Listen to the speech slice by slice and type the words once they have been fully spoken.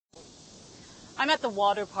I'm at the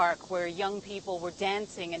water park where young people were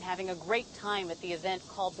dancing and having a great time at the event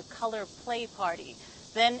called the Color Play Party.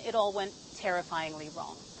 Then it all went terrifyingly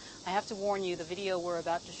wrong. I have to warn you, the video we're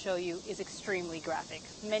about to show you is extremely graphic.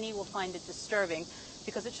 Many will find it disturbing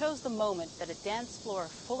because it shows the moment that a dance floor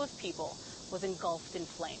full of people was engulfed in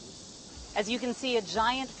flames. As you can see, a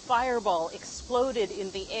giant fireball exploded in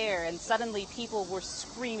the air and suddenly people were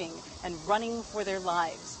screaming and running for their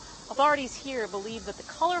lives. Authorities here believe that the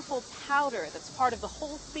colorful powder that's part of the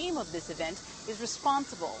whole theme of this event is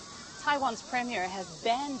responsible. Taiwan's premier has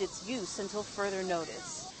banned its use until further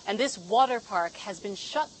notice. And this water park has been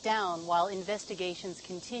shut down while investigations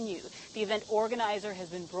continue. The event organizer has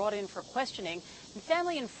been brought in for questioning, and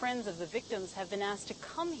family and friends of the victims have been asked to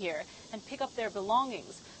come here and pick up their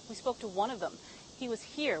belongings. We spoke to one of them. He was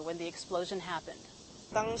here when the explosion happened.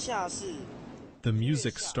 The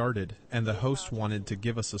music started, and the host wanted to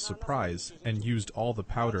give us a surprise and used all the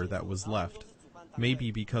powder that was left. Maybe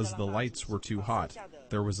because the lights were too hot,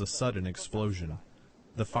 there was a sudden explosion.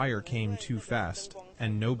 The fire came too fast,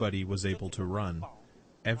 and nobody was able to run.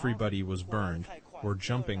 Everybody was burned, were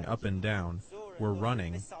jumping up and down, were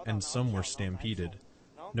running, and some were stampeded.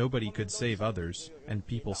 Nobody could save others, and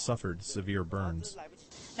people suffered severe burns.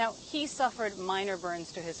 Now, he suffered minor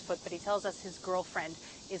burns to his foot, but he tells us his girlfriend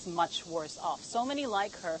is much worse off. So many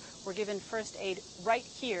like her were given first aid right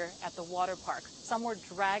here at the water park. Some were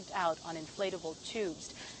dragged out on inflatable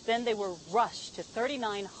tubes. Then they were rushed to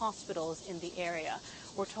 39 hospitals in the area.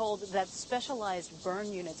 We're told that specialized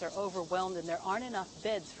burn units are overwhelmed and there aren't enough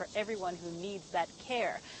beds for everyone who needs that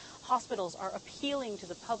care. Hospitals are appealing to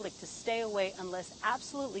the public to stay away unless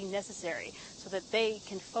absolutely necessary so that they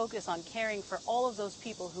can focus on caring for all of those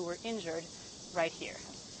people who were injured right here.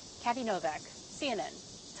 Kathy Novak, CNN,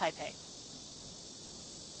 Taipei.